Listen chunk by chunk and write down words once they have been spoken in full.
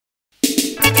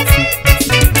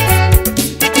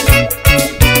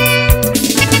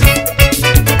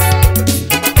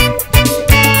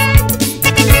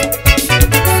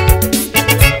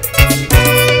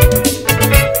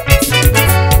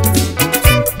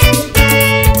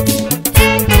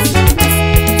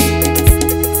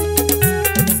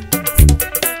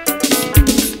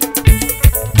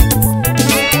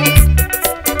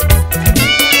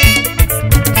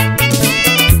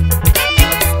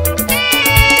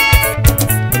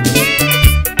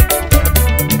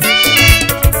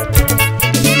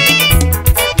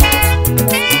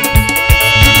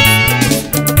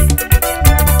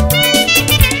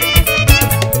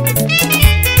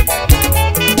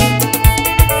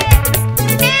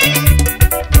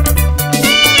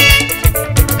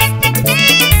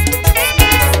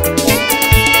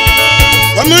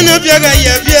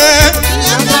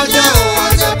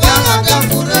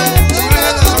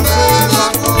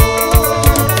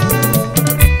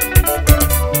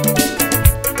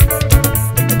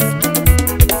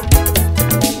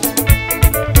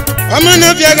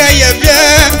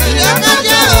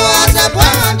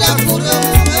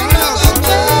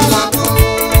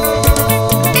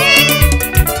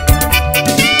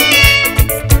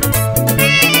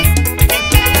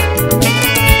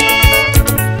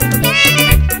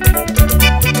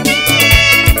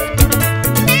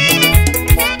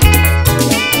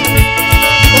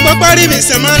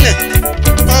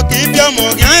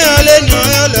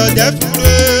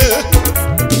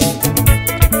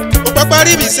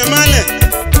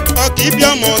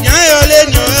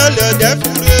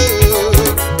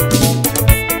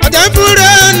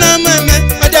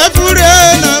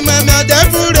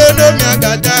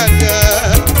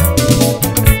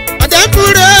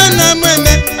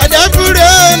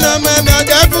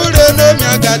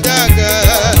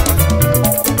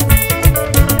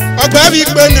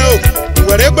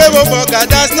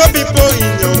There's no people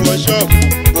in your workshop,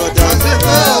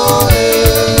 brother.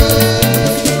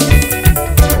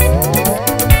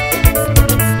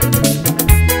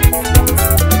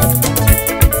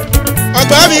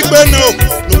 Baby, no.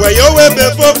 Where you were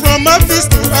before, from office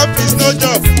to office, no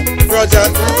job, brother.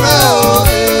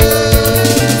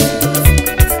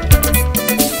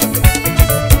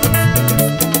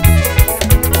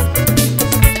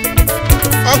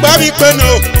 Baby,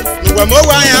 no. Where more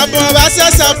why I born, I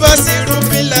said, I was in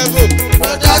roofing level,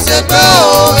 brother. Say,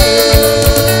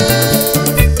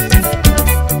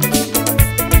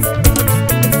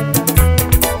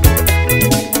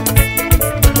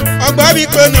 Baby,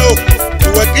 no.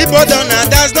 What people don't know,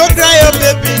 there's no cry of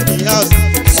baby in the house,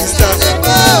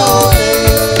 sister.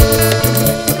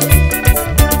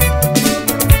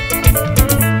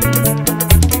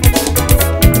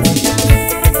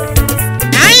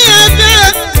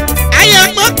 I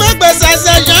am Papa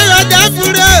Sasa, Jean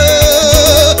Dafuro.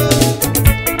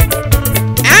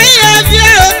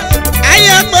 I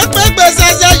am Papa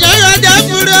Sasa, Jean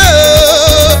Dafuro.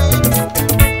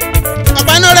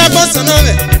 Papa no rapport son nom.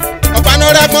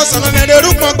 Opanora konsono me de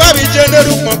rukmo gba bi je de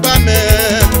rukmo gba me.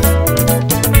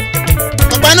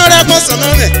 Opanora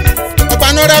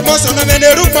konsono me de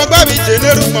rukmo gba bi je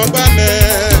de rukmo gba me.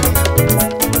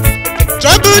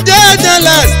 Trouble day don't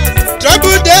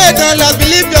last,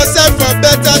 believe yourself for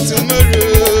better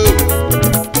tomorrow.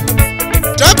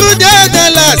 Trouble day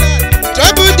don't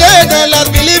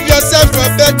last, believe yourself for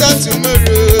better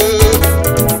tomorrow.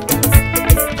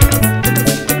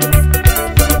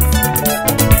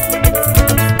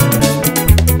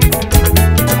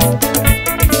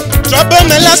 Trouble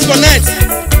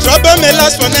may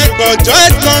last for night, but joy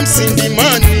comes in the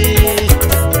morning.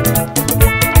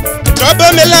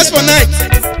 Trouble may last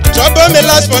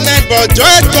for night, but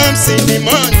joy comes in the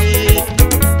morning.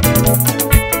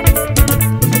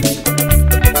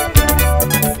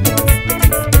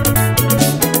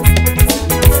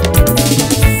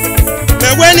 Me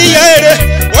weni yere,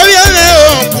 oye me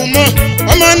okumo,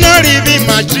 omo no rivi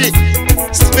Madrid,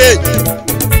 Spain.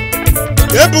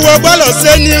 Ebu ogbalo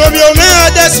se ni omi ome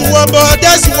adesuwobo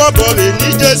be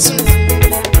ni Jesu.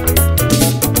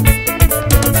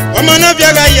 Omo na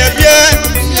biaga ye bie.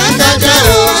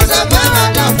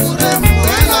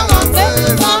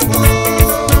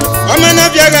 Omo na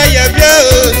biaga ye bie.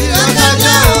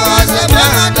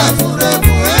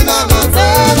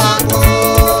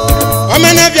 Omo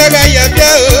na biaga ye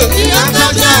bie.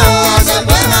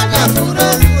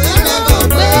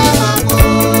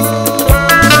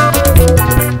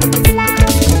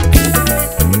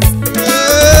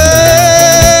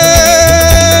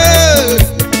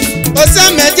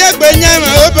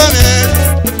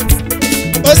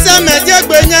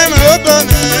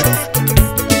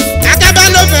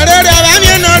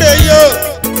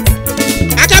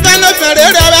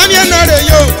 mere ra mi no re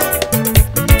yo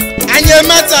anye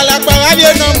mata la pa mi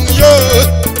no mu yo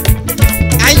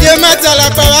anye mata la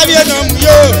pa mi no mu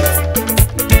yo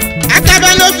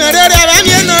akaba no mere ra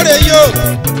mi no re yo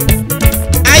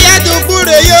ayadu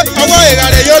kure yo owo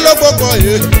igare yo lopopo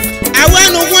ye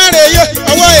awanu gware yo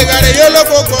owo igare yo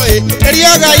lopopo ye eri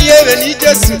oga ye ni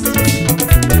Jesu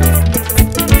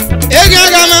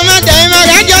egaga mama daima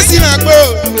ga josi magbo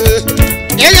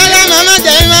egaga mama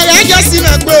daima ga josi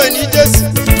magbo ni Jesu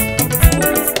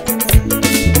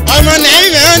ọmọ na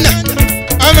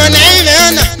ime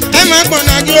ona e ma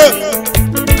pona glo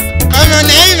ọmọ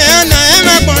na ime ona e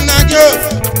ma pona glo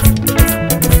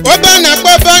obana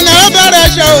pobana obara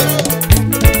show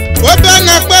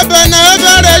obana pobana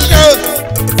obara show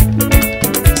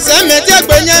samete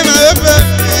gbenye ma obo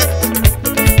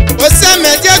o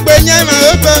samete gbenye ma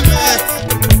obo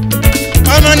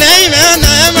ọmọ na ime ona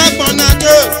e ma pona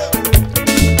glo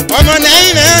ọmọ na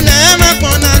ime ona e ma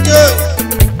pona glo.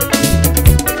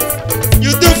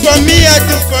 You do for me, I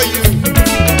do for you.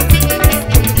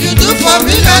 You do for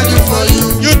me, I do for you.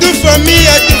 You do for me,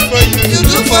 I do for you. You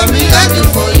do for me, I do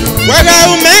for you. Waga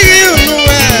umegi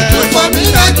unuwa. You do for me,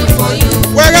 I do for you.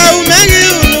 Waga umegi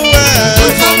unuwa. You do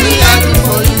for me, I do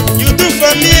for you. You do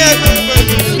for me, I do for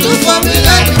you.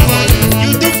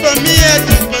 You do for me, I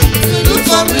do for you. You do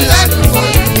for me, I do for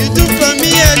you. You do for me,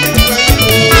 I do for you.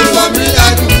 You do for me, I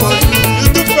do for you. You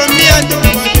do for me, I do for you. You do for me, I do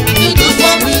for you. You do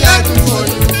for me, I do for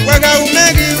you. Waga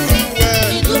umegi unuwa.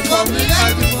 You do for me,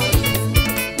 I do for you.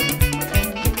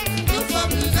 You do for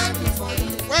me, I do for you.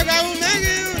 Waga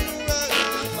umegi unuwa. You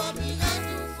do for me, I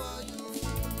do for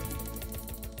you.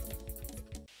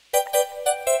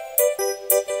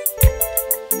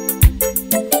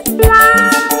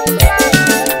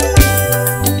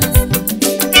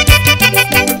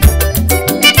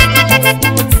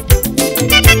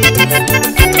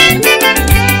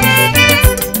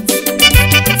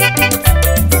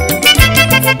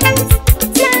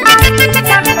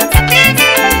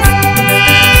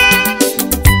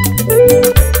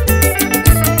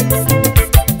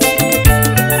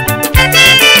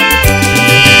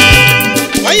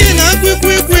 Oye na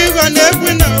kwikwi go na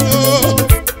ekwi na o.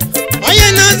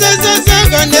 Oye na zozozo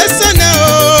go na eso na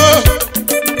o.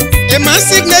 A man's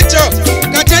signature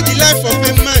can change the life of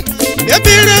a man.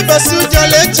 Ebire basu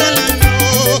jole chale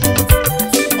o.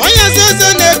 Oye zozo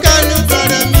ne kanu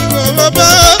bara mi wo baba.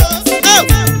 Oh,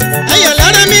 ayo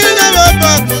lara mi wo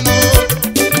baba kuno.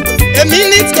 A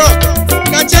minute go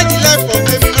can change the life of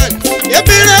a man.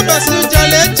 Ebire basu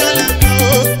jole chale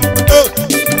o. Oh.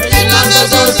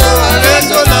 Zozozo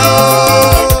arezola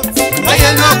o, aye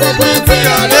na kwikwi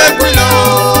arekwila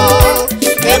o.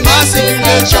 A man's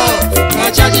signature can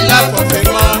change the life of a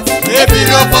man.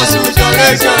 Ebire basu jole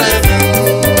chale o.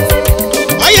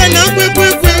 Oye na kwikwi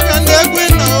ka na ekwi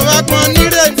na wa pon ni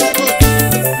re ni o.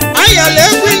 Aye le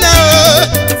ekwi na o.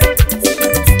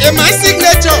 A man's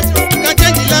signature can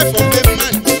change the life of a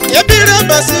man. Ebire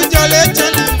basu jole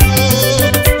chale o.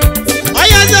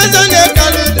 Oye zozo ne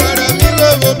kalu doro mi wo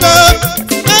bo.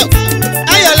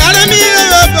 Aye lara mi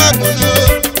wo bo kuno.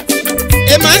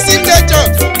 A man's signature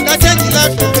can change the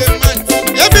life of a man.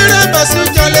 Ebire basu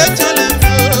jole chale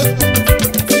o.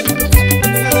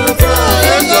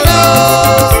 Arezola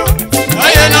o,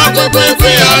 aye na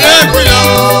kwikwi arekwila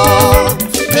o.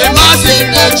 A man's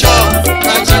signature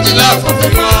can change the life of a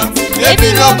man.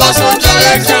 Ebire basu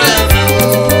jole chale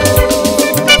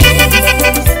o.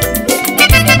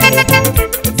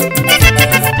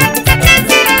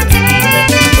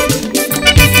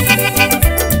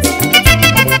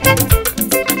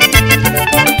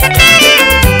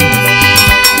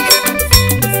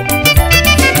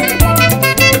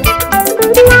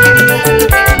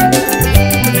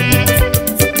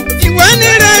 Iwe ni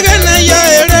rege na ya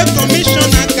ere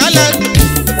commissioner kaladu.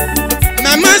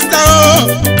 Na master o.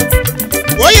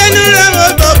 Oye ni re wo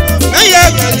bo. Na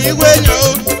ya gali iwe nyo.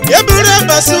 Ebure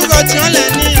basu go tiole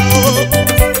ni o.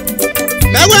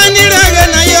 Mewa ni rege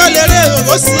na ya lere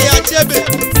o si achebe.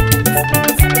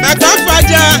 Maka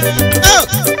faja. Oh.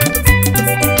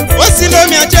 O si lo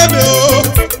mi achebe o.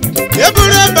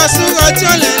 Ebure basu go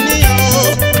tiole ni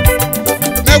o.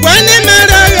 Mewa ni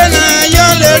merege na ya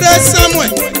lere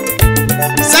Samuel.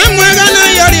 Samuel gana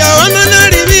yori o amana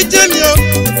ribi jemi o.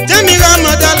 Jemi ga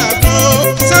madala ko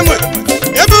Samuel.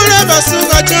 Ebure basu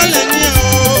go tiole ni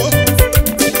o.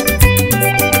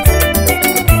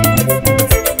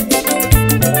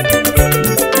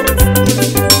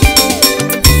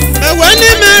 Mewa ni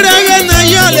merege na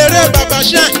ya lere Baba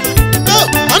Shan. Oh,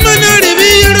 amana ribi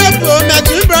Europe o my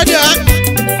two brother.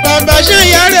 Baba Shan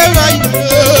yare wa yo.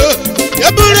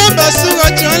 Ebure basu go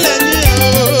tiole ni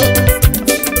o.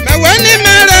 Mewa ni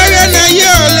merege na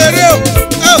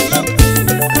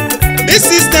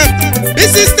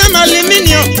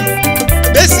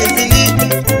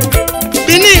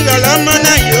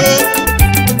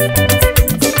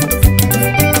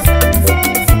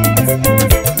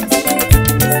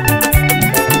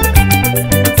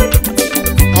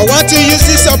want to use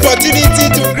this opportunity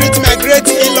to greet my great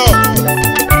in-law,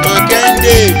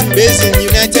 Makende, based in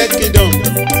United Kingdom.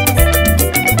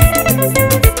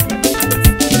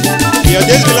 Your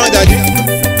days belong, Daddy.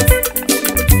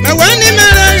 My one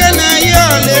man na yo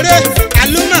lere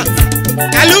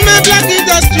Aluma black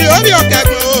industry obi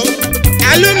okagbo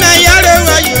Aluma yare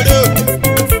wa yoro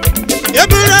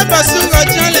Ebura basu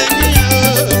gojale ni o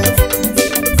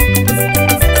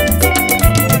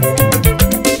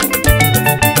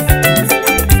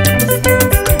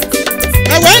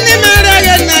My one man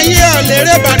na yo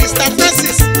lere Barrister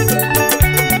Francis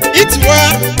Itwa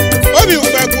obi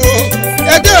okagbo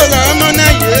Edo wa omo na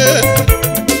ye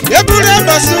Ebura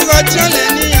basu gojale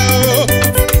ni o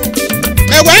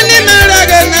Ewani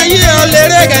merege na ye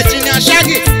olerege junior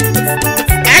shaggy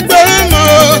Agboromo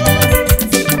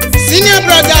Senior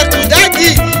brother to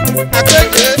daddy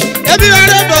Akhere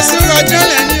Everywhere basu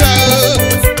gojale ni o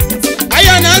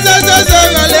Aya na zo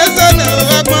leso na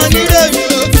agbon ni revi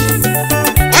o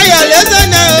Aya leso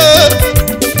na o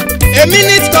A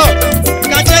minute call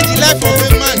can change the life of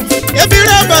a man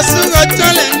Everywhere basu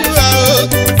gojale ni o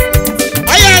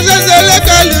Ayazazele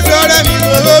ludore mi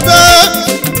wobo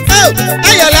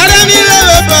Ayalara mi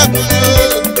wobo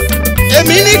A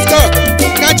minute call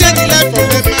can change the life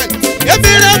of a man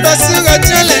Ebira basuga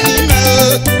chale ni ma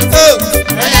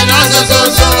Ayana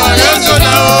so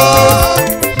ayosona o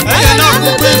Ayana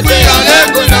kukwi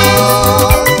alekuna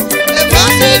o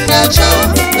Ebasi nacho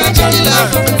can change the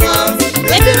life of a man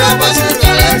Ebira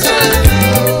basuga chale ni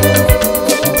o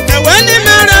Ewani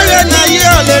mara na ye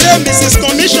olere Mrs.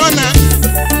 Commissioner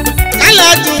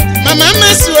Mama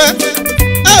Maswa,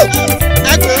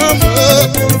 Agboromo,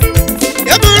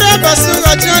 Ebura basu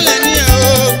gojale ni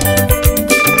o.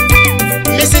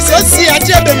 Mrs. Osi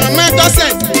Achebe Mama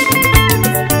Gosen,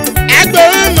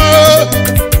 Agboromo,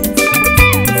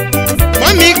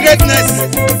 Mommy Greatness,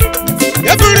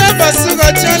 Ebura basu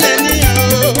gojale ni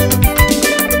o.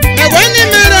 Na wani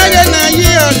merage na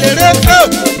ye olere o.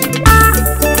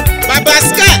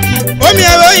 Babaska, Omi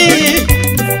Ewohimi.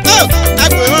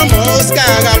 Agboromo Oscar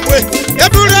Agabwe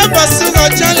Ebura basu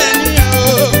gojale ni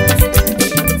o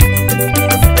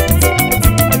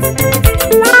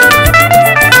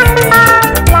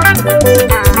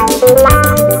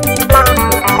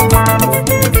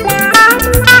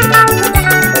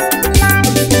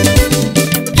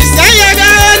Isayaga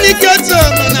ni Kyoto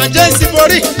na Jensi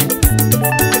Bori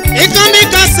Ikomi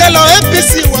Councilor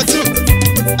APC wotu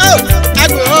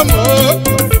Agboromo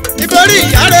Ibori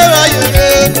yare wa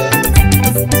yore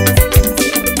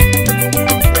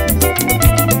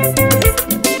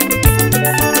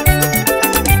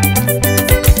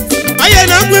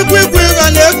Kwi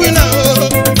gana egwi na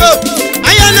o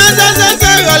Ayana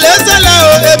zazaza lesala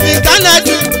o Ebi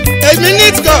kanaju A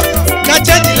minute go can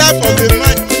change the life of a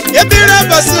man Ebira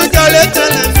basu jale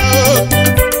chale o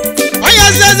Aya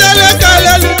zazale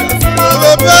kale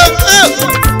lubo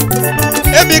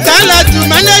Ebi kanaju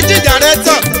managing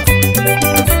director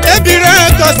Ebira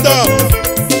custom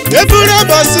Ebira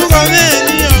basu gome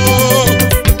ni o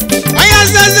Aya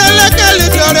zazale kale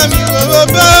dore mi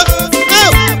bobo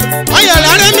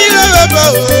Ayalare mi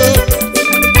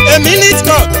A minute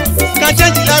call can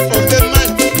change the life of a man.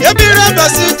 Ebira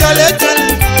basu jale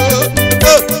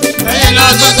Ayana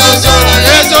so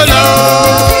ayosona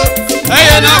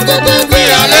Ayana kukwi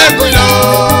alekuna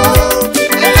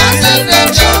Ebasi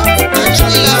nacho can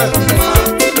change the life of a man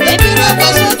Ebira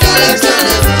basu jale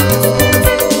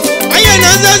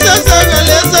Ayana so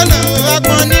lesona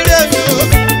agbon ni revi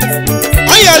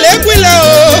o Ayale kwile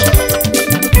o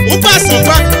Upa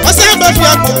sopa Osa fi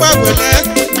akópa wẹ̀lẹ́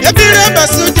Ebira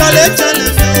basu jale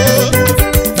o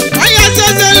Aya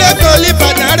zazele koli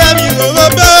patara mi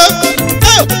wobo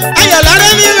Ayalara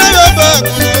mi wobo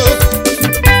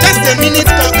Just a minute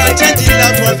talk can change the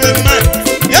life of a man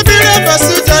Ebira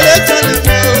basu jale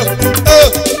o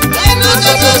Ayana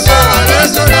so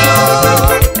ayosona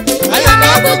Ayana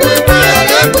kukwi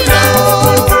alekuna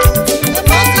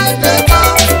Ebasi nacho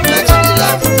can change the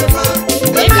life of a man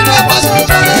Ebira basu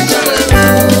jale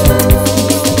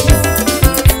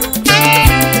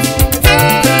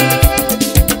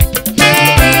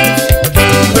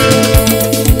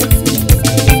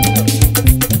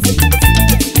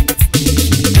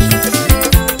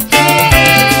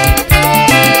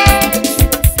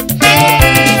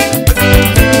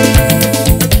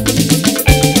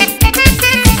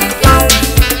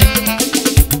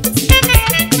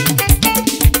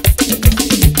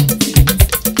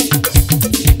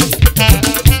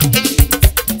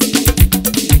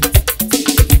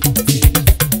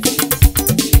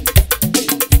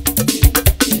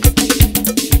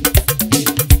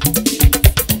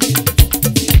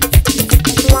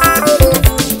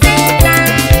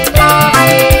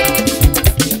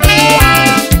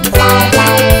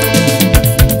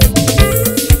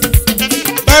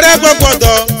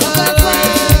kwakwodo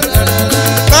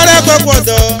bara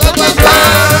kwakwodo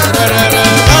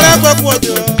bara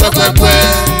kwakwodo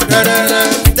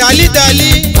dali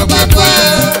dali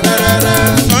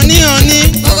honey honey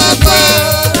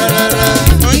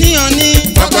honey honey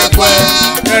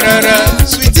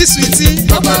sweetie sweetie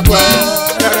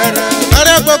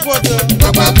bara kwakwodo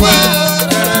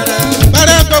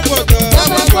bara kwakwodo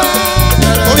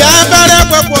oya bara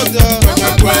kwakwodo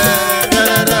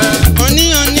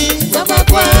honey honey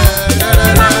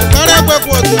bara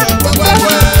kwakwodo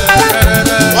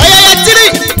oya ya tiri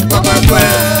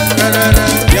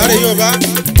yare yoba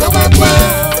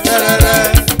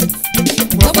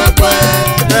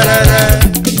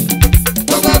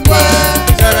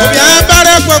oya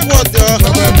bara kwakwodo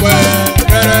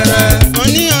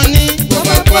honey honey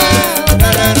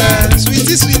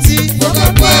sweetie sweetie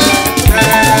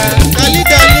dali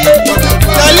dali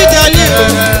dali dali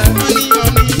honey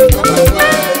honey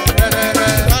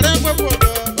bara kwakwodo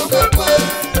oya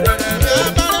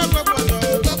bara kwakwodo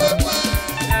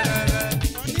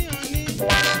honey honey.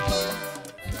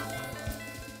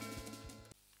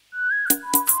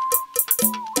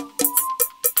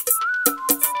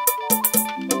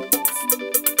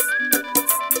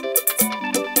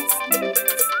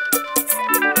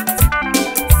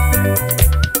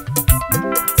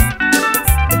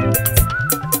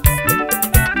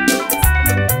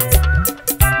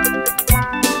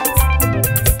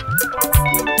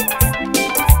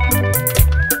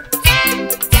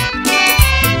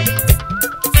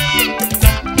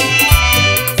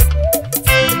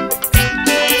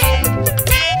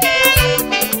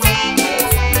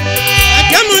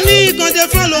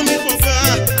 Follow me for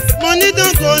far. Money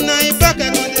don't go now. In back I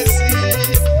go to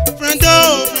see. Friend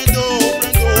oh, friend oh,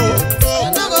 friend oh.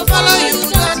 I'm not gonna follow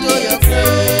you down to your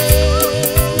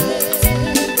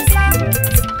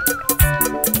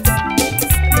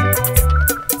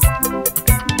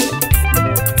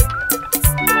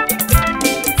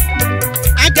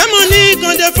I got money,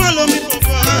 gon' dey follow me for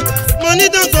far. Money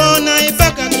don't go now. In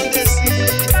back I go to see.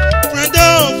 Friend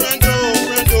oh, friend oh,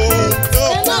 friend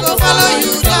oh. I'm not gonna follow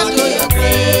you down to your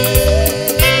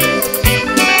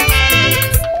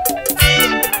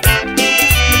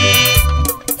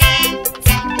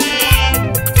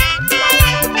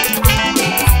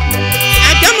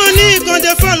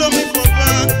Follow me for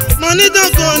far. Money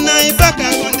don't go now. In back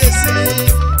I go to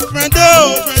see. Friend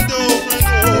oh, friend oh, friend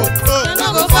oh. I'm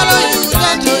not gonna follow you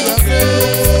down to your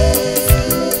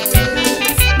grave.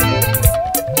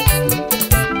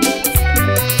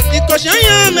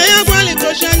 Ikoshanyo meya gwali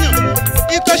koshanyo.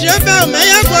 Ikosheba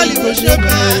meya gwali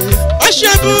kosheba.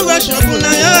 Oshobu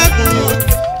na yaku.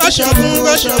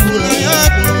 Oshobu na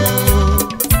yaku.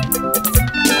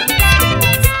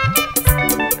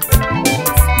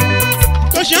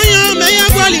 Koshanyo meya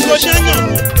gwali koshanyo.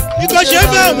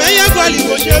 Ikosheba meya gwali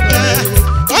kosheba.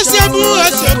 Oshobu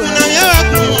na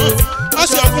yaku.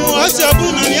 Oshobu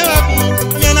na yaku.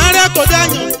 Menare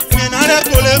kodanyo, menare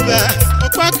koleba.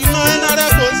 Opaki no enare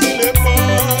kosilepo.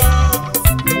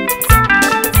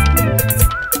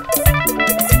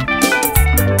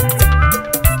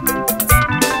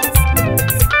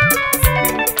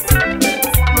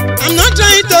 I'm not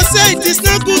trying to say it is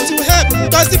not good to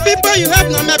help, cause the people you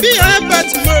help now maybe your helper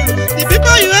tomorrow. The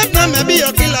people you help now maybe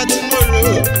your killer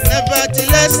tomorrow.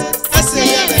 Nevertheless, I say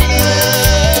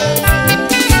yeah.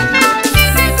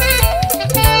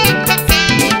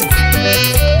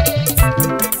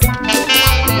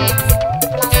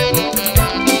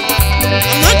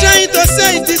 I'm not trying to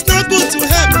say it is not good to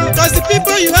help, cause the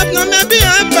people you help now maybe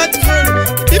your helper tomorrow.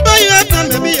 The people you help now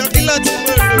maybe your killer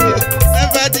tomorrow.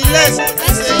 Nevertheless, I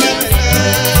say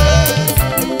yeah.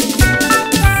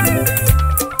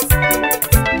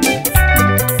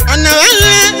 Ọ̀nà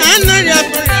wàhálà àná rẹ̀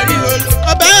bọ̀rẹ̀ olu.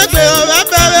 Ọba ẹgbẹ́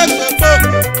pẹ̀pọ̀.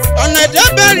 Ọ̀nà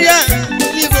ìdọ́bẹ̀rẹ̀ à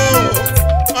ìbò.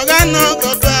 Ọ̀gá náà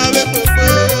ọba ẹgbẹ́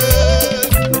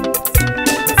pẹ̀pọ̀.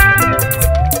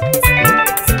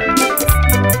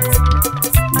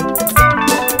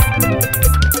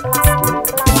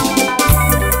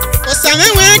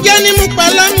 Òsàmẹ́wọ̀n ẹgẹ́ ní mú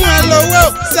palámù àlọ́wọ́.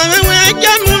 Òsàmẹ́wọ̀n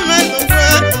ẹgẹ́ mú mẹ́lọ́wọ́.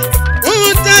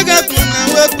 Òun tága gbọ̀nà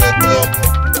wẹ́ pẹ̀pọ̀.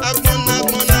 Agbọ̀nà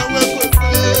wẹ́ pẹ̀pọ̀.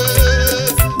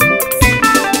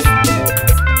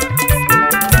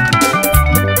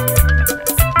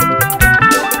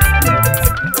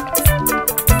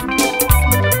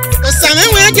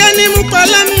 Òsàmẹ́wọ̀n ẹgẹ́ ní mú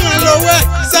palámù àlọ́wọ́.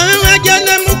 Òsàmẹ́wọ̀n ẹgẹ́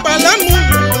ní mú palámù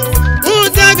àlọ́wọ́. Òun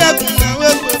tága gbọ̀nà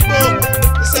wẹ́ pẹ̀pọ̀.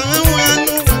 Òsàmẹ́wọ̀n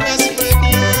ẹnu wẹ́ sùn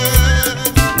ẹ̀bíà.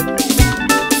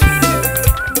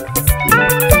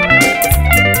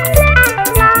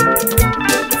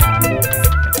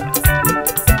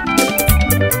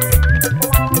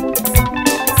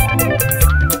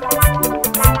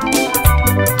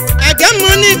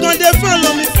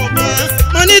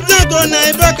 don't go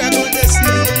now, back I go to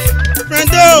see. Friend,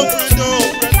 oh, friend, oh,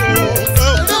 friend, oh.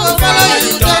 They no go follow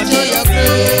you down to your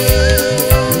grave.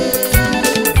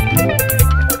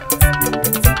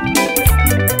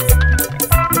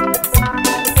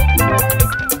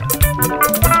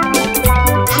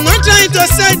 I'm not trying to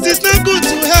say it is not good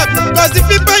to help, cause the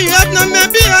people you help now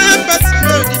maybe your help at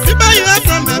tomorrow. The people you help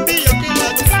now maybe your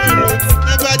killer tomorrow.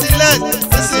 Nevertheless,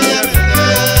 I say amen.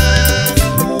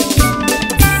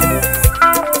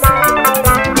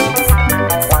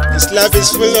 This life is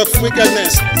full of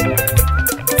wickedness.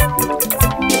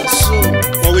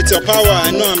 But with your power,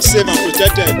 I know I'm safe and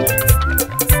protected.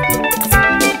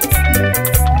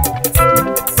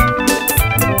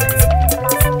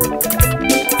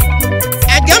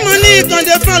 Don't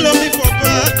they follow me for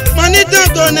bar? Money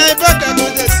don't go now, back I go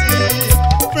to see.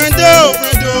 Friend, oh,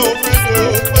 friend, oh, friend, oh,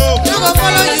 oh. They no go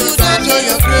follow you down to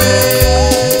your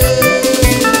grave.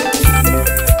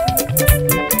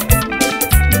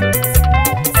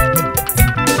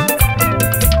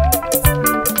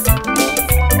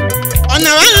 On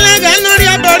a one leg, I know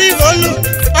your body volume.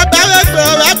 I better go.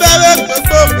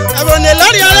 I want a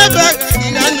lot of other back.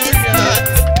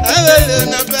 I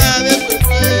will not bear.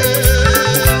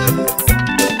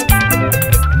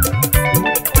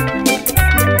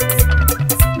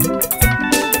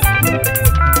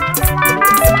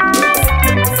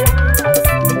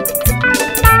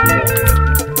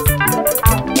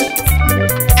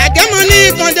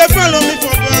 They follow me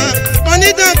for bar.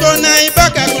 Money don't go now,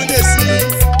 back I go to see.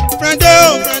 Friend,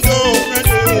 oh, friend, oh, friend,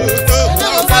 oh, oh. They no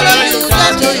go follow you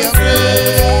down to your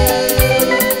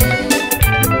grave.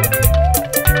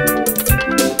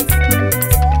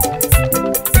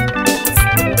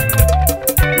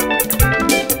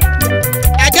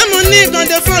 I got money, don't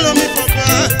they follow me for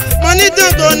bar. Money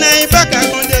don't go now, back I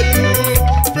go to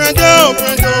see. Friend, oh,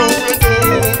 friend, oh, friend, oh,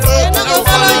 oh. They no go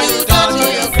follow you down to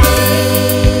your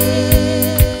grave.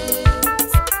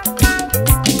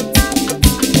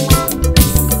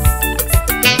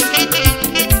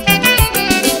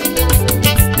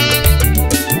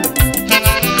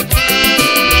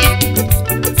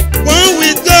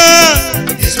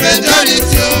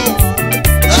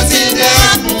 Nothing there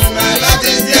happen, my life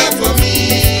is there for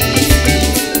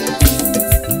me.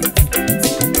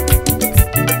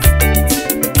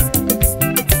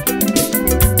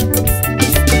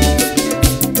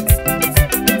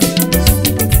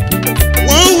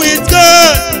 One with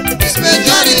God, it's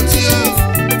majority.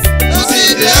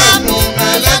 Nothing there happen,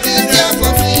 my life is there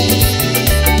for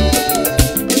me.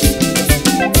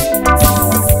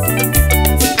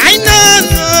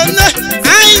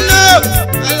 I know,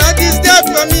 my Lord is there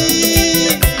for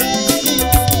me.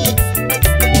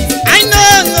 I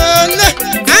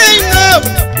know,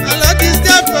 my Lord is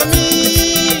there for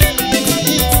me.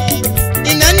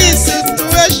 In any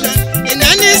situation, in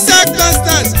any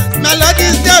circumstance, my Lord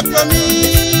is there for me.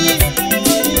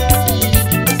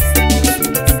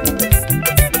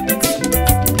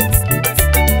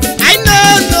 I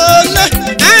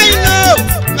know,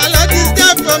 my Lord is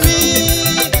there for me.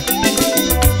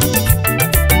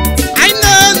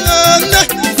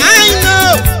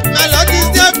 My Lord is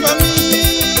there for me.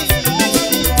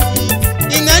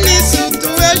 In any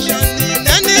situation, in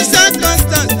any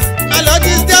circumstance, my Lord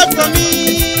is there for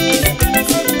me.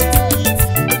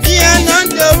 Me and not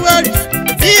the world,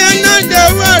 me and not the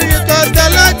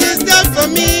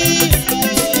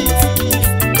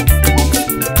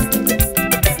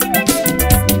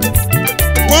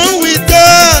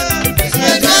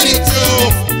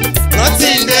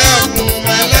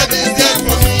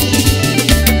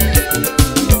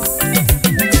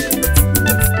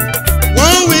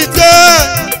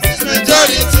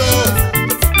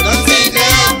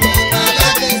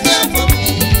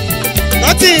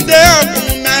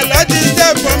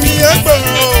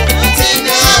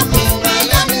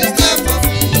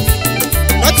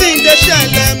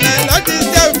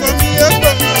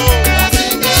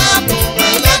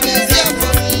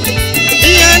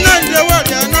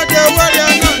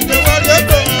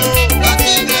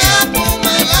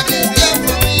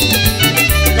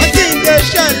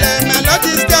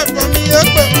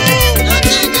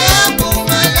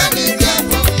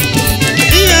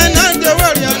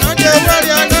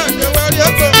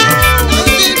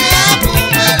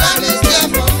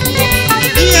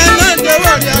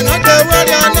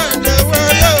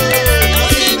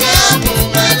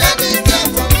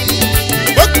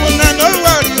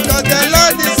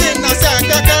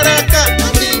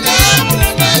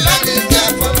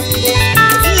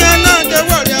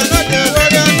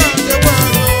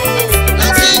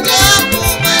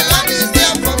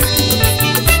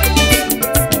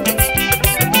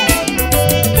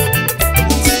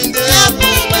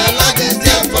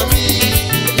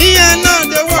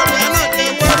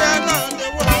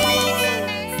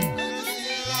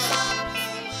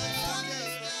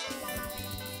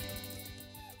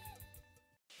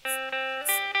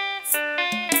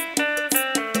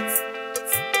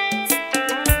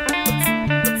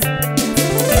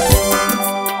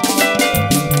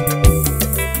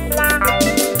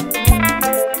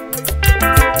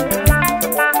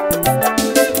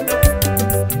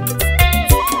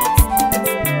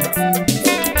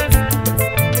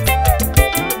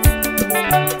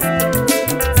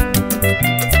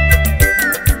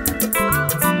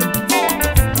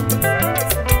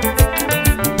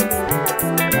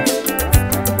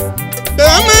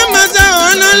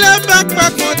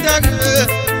back contact.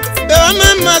 The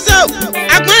woman must out.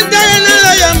 I can't die in a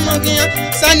lawyer monkey.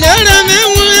 Sandera me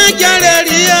won't get it.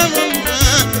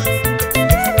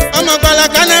 I'm a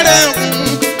Balacanara.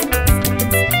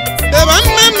 The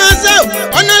woman must out.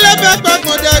 On a left back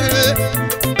contact.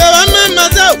 The woman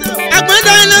must out. I can't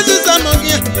die in a Susan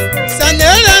monkey.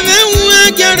 Sandera me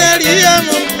won't get it.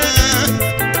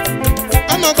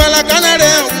 I'm a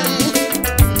Balacanara.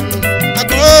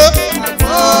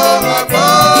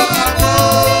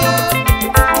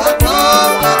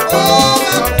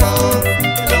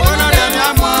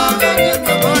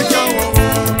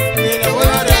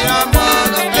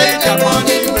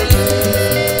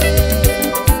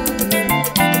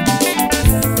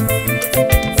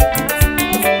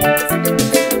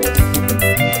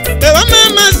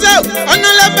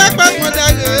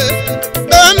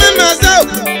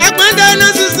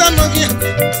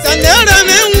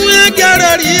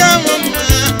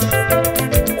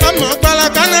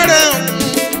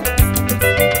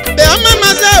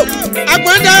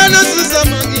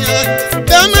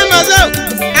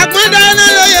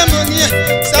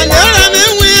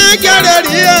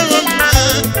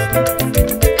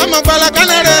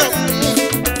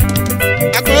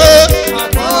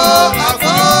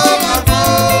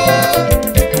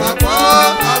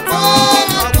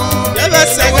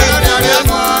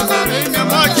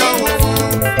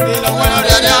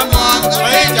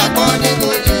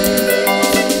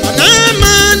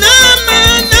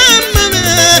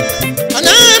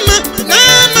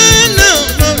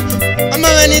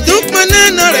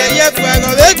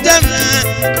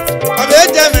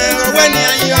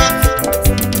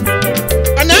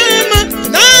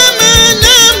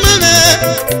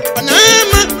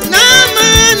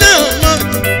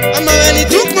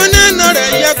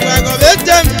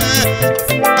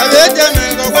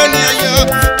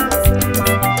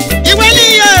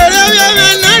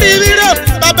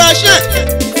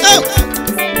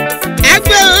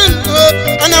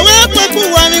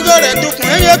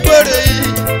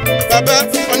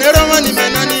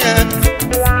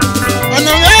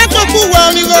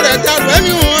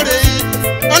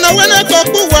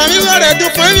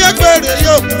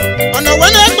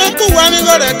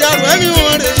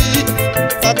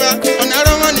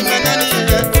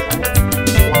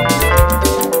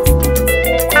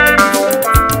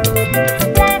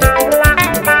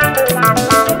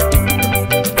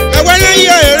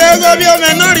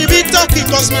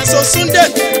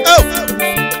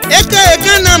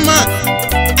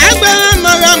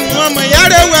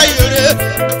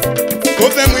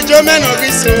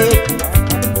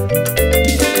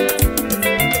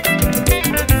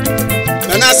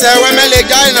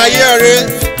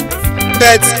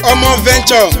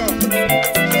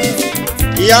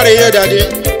 Daddy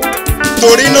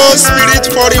Torino Spirit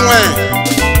 41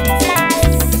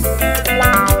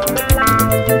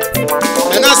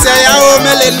 and I say I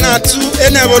melena tu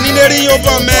eneboniri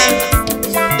yobome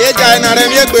eja na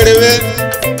remye gberewe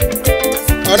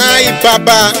ona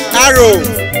baba arrow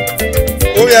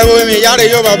obiabo mi yare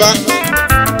yo baba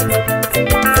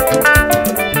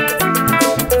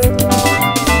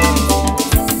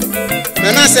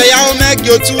and I say I make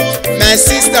you to my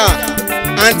sister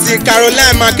Auntie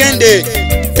Caroline Makende,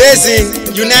 based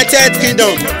in United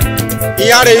Kingdom.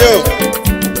 Iyare yo.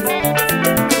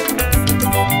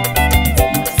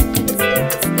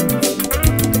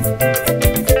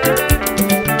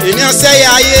 Ìní say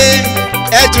ayé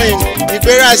Edwin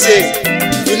Ìgbérasè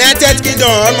United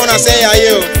Kingdom ọmọ náà say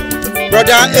ayé o.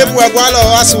 Brother Ebuagwalo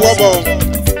Asuwobo.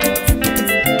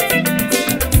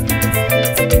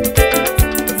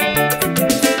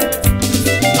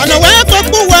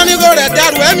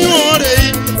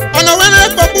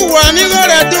 Amigo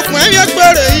re dukun emi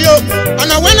egbere yo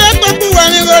ona wena popu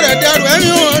amigo re daru emi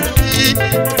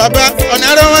baba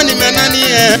ona ro won ni menani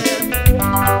e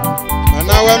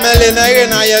ona wa mele na ire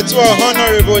na ye to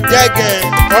honorable Degen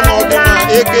omo oduma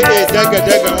aka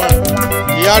Degen wa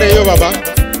iyare yo baba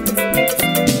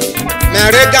my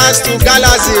regards to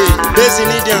Galaxy based in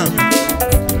India.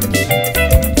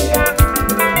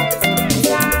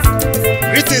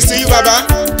 Greetings to you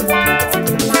baba.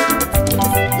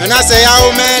 And I say,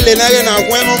 how man, Lenare na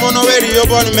when mono where you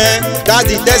born man, that's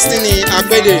the destiny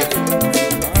Akhere.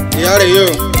 Here you.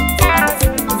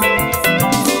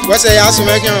 What's a house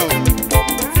making?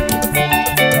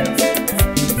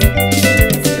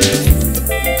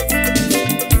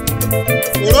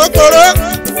 Koro.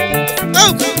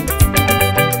 Oh.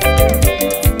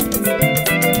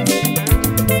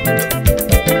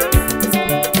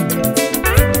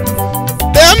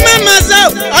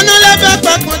 Myself, I know that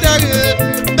back on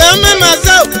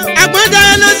myself, I went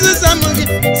down as a sammy.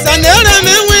 Sanera,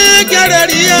 me, we get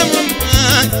it here.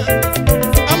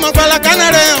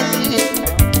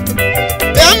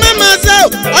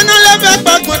 mazao ona lebe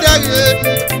pakmodage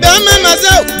be me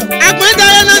mazao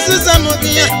agbenda na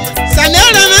susamugiya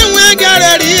sanera menwe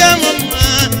gareri mama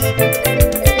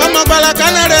mama bala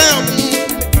kanare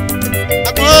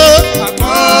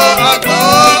akpo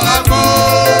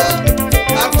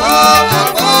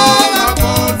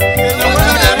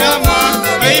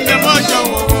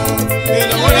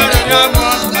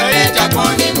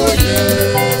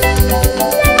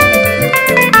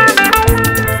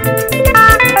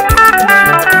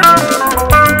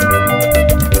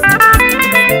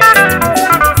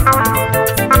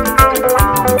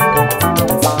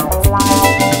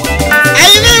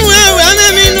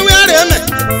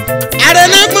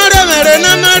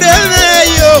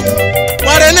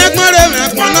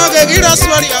Gira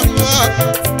swari abu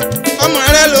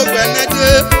amare lo gbenede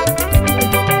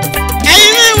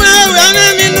ayime we na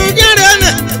minu gere na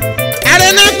are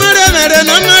na gbere mere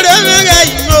na mare mega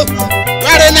yimo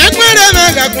are na gbere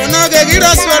mega kono ge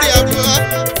gira swari abu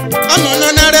amono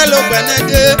na re lo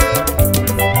gbenede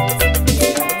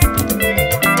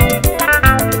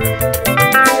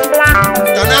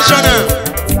international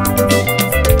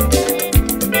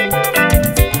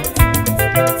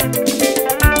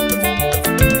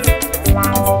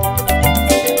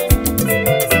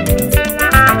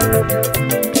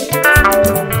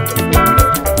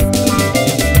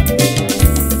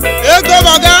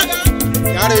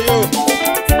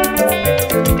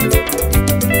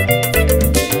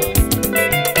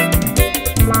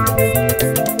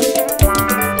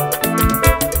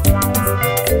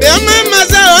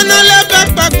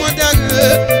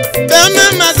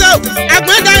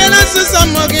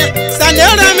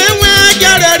sanera menwe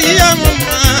gareri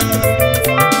mama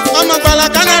mama bala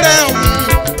kanare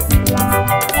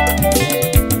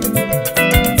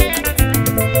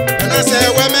ana se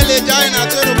we mele jaina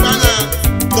toro pana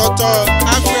Dr.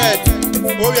 Alfred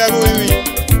Ewohimi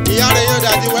iyare yo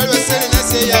dadi we say na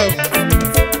say ya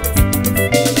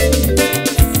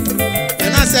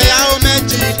ana se ya o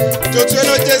menji to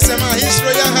twelo jesema His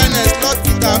Royal Highness Lord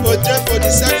Peter Oje for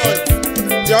the second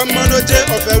the Omonoje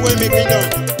of Ewohimi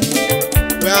Kingdom.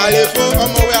 We are le fo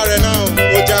omo we are now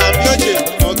oja bioje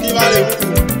ogiwa le wuku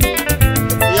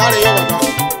iyare yo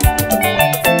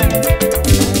baba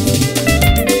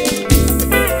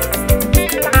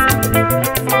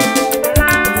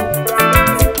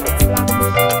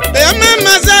be me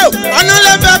mazao ona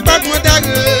le be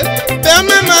pakmodage be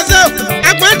me mazao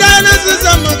agbada na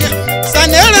susamoge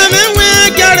sanera me we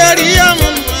gareri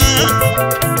mama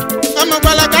mama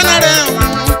bala kanare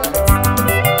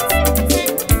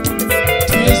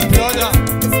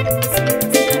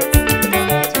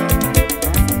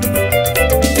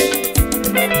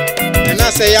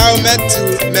say I met to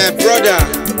my brother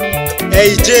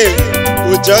AJ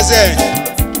Ujose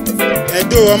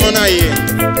Edo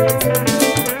Omonaye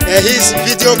his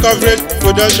video coverage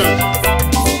production.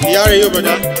 Here are you,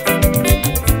 brother.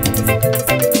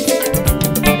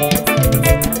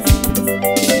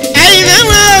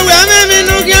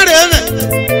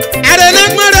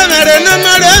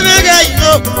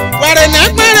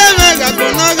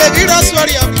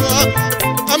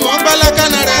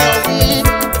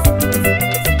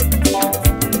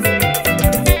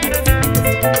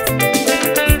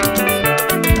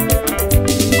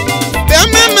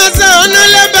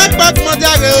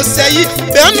 Say,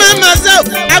 Bema Mazao,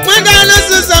 Aguadana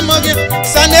Susamogi,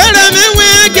 Sanera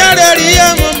Mewe Gallery,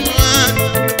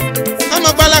 I'm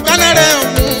a Balacanare.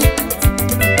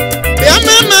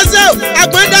 Bema Mazao,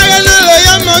 Aguadana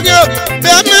Yamogo,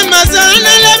 Bema Mazao, and I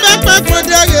love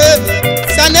Pacodaga,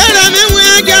 Sanera Mewe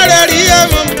Gallery,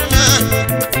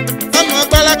 I'm a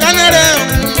Balacanare.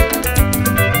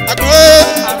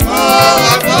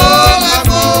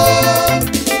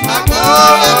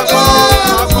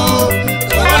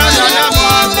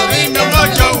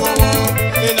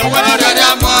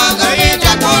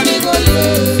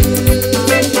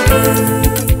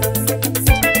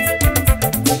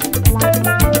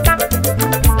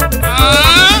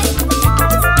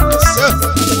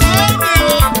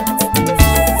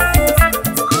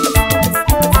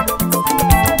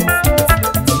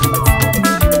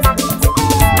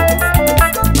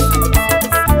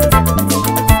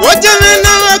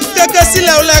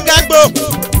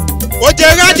 Oje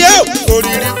radio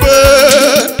oriri pe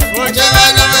oje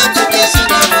radio tete si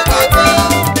na papa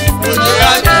oje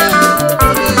radio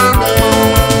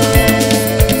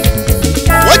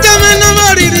oje mena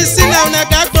oriri si na una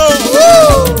gagbo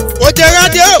oje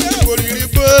radio oriri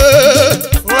pe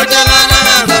oje mena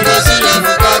oriri si na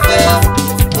gagbo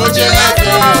oje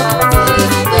radio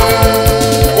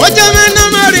oje mena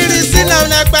oriri si na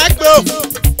una gagbo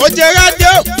oje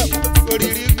radio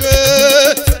oriri pe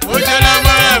oje na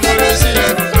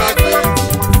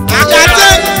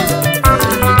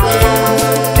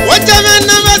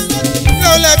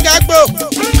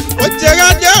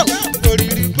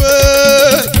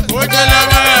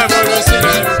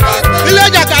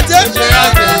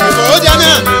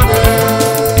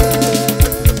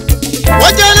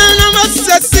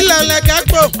sesila le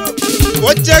kakpo.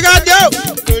 Ojerade o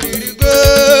oririgo.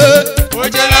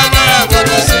 Ojerade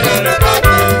gbogbo sila le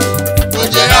kakpo.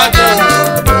 Ojerade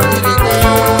oririgo.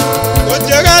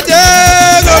 Ojerade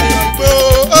oririgo.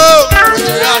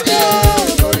 Ojerade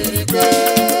oririgo.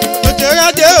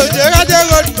 Ojerade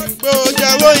oririgo.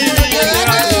 Jawo imi.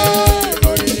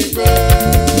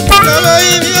 Jawo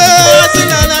imi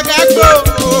sila le kakpo.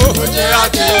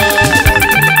 Ojerade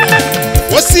oririgo.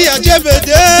 Osi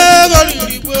ajebede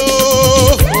oririgo.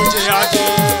 Ojerade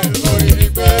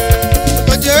oririgo.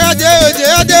 Ojerade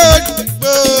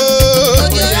oririgo.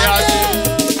 Ojerade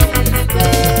oririgo.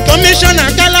 Commissioner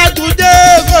Kaladude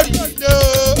oririgo.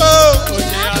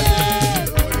 Ojerade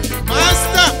oririgo.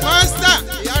 Master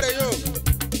yare yo.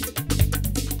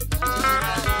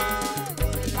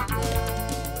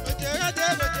 Ojerade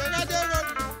oririgo.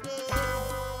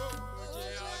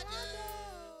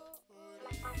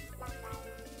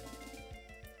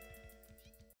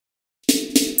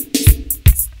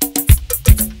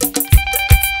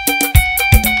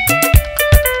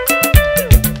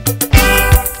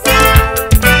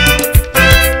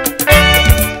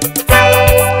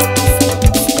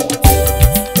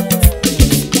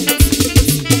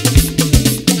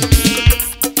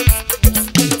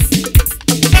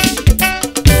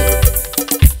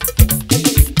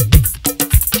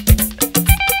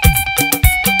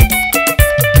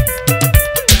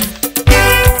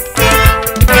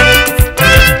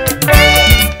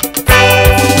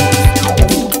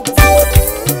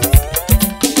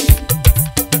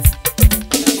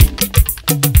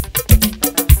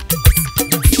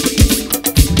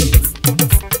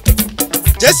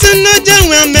 Jason no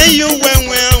janwe me you we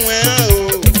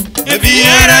o. Ebi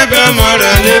arabe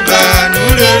mora le ba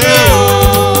nurere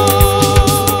o.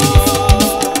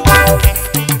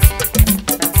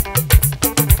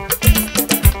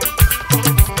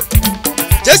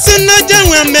 Jason no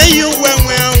janwe me you we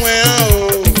o.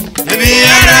 Ebi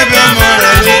arabe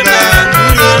mora le ba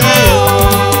nurere o.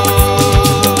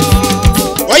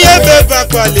 Oye beba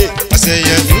kwale.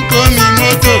 Aseye duko mi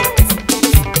moto.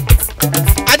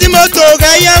 Adimoto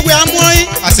ga yawe amoyi.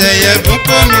 Aseye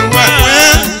duko mi wa.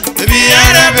 Ebi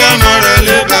arabe mora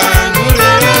le ba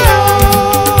nurere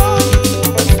o.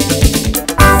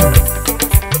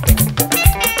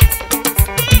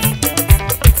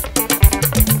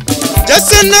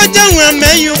 Jason no janwe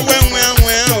me you we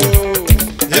o.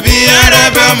 Ebi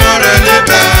arabe mora le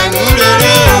ba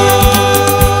nurere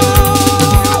o.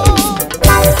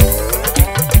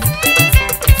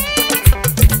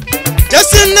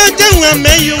 Jason no janwe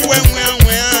me you we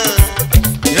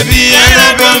Ebi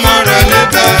arabe mora le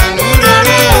ba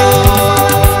nurere o.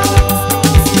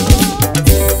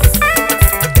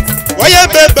 Oye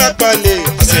beba kwale.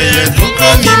 Aseye duko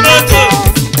mi moto.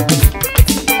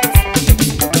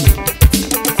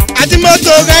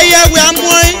 Adimoto ga yawe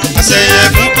amoyi. Aseye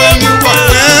duko mi wa.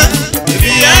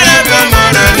 Ebi arabe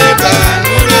mora le ba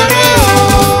nurere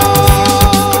o.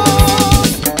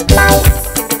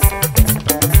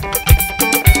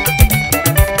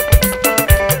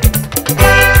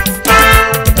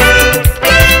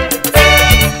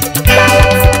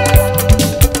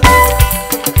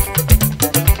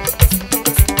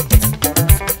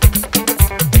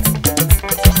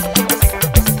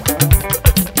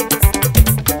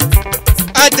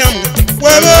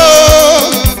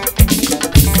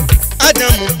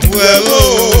 Adam wewo.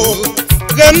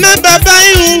 Reme baba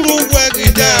ihuru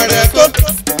wegidare ko.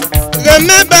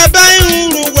 Reme baba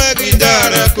ihuru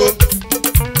wegidare ko.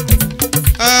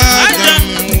 Adam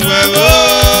wewo.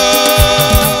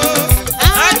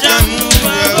 Adam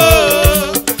wewo.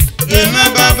 Reme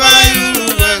baba yuru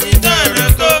wegidare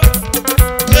ko.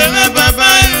 Reme baba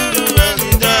yuru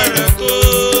wegidare ko.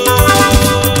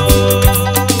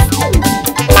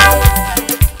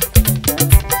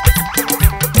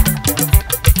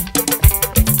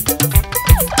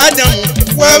 Adam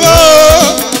wewo.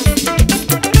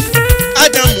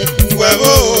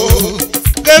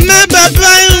 Reme baba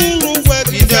ihuru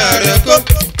wegidare ko.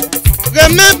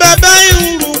 Reme baba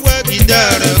ihuru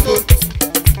wegidare ko.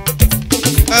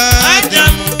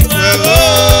 Adam wewo.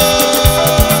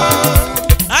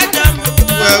 Adam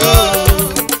wewo.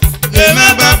 Reme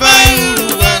baba yuru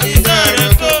wegidare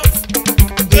ko.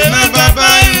 Reme baba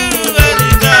yuru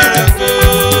wegidare ko.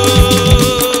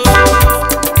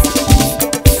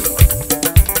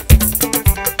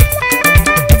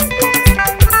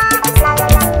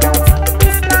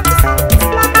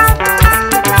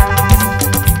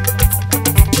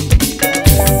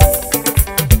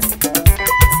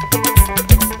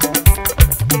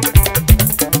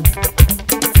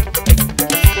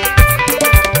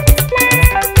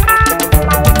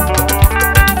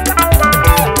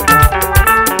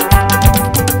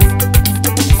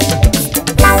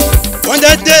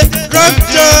 of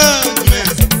judgment.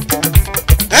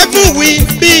 Heaven will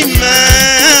be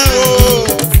mine. Oh.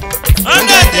 On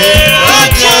the day of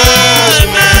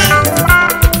judgment,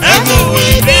 heaven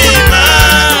will be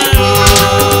mine.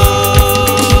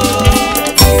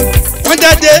 On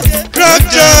the day of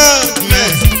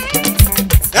judgment,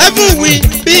 heaven will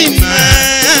be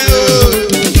mine. Oh.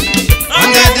 On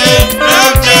the day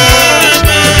of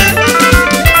judgment,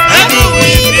 heaven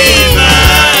will be mine.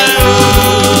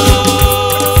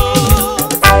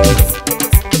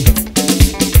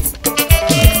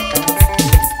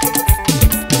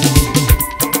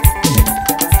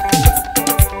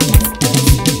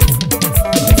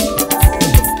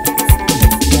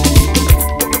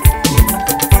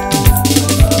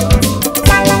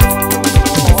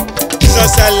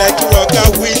 Jesus, I like to walk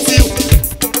out with you.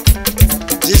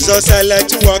 Jesus, I like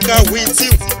to walk out with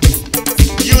you.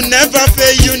 You never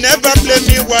fail, you never play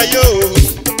me wayo.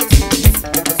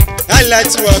 I like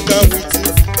to walk out with you.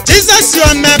 Jesus, you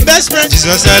are my best friend.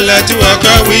 Jesus, I like to walk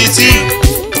out with you.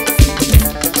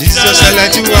 Jesus, I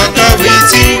like to walk out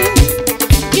with you.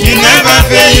 You never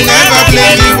fail, you never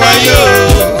play me wayo.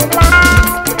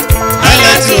 I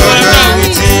like to walk out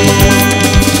with you.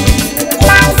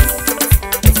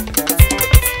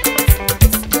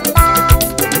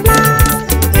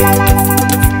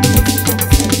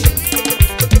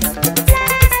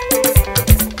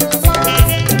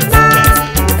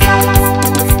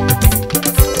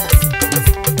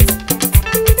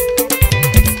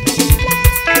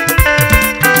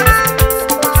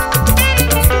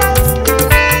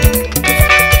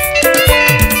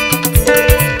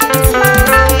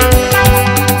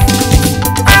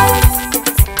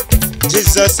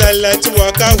 Jesus, I like to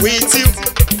walk out with you.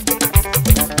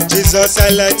 Jesus, I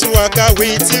like to walk out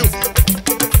with you.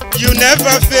 You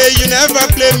never fail, you never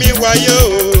play me wayo.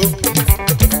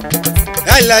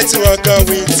 I like to walk out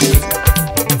with you.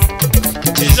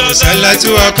 Jesus, I like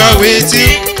to walk out with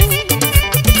you.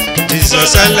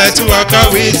 Jesus, I like to walk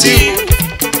out with you.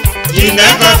 You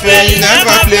never fail, you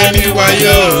never play me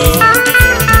wayo.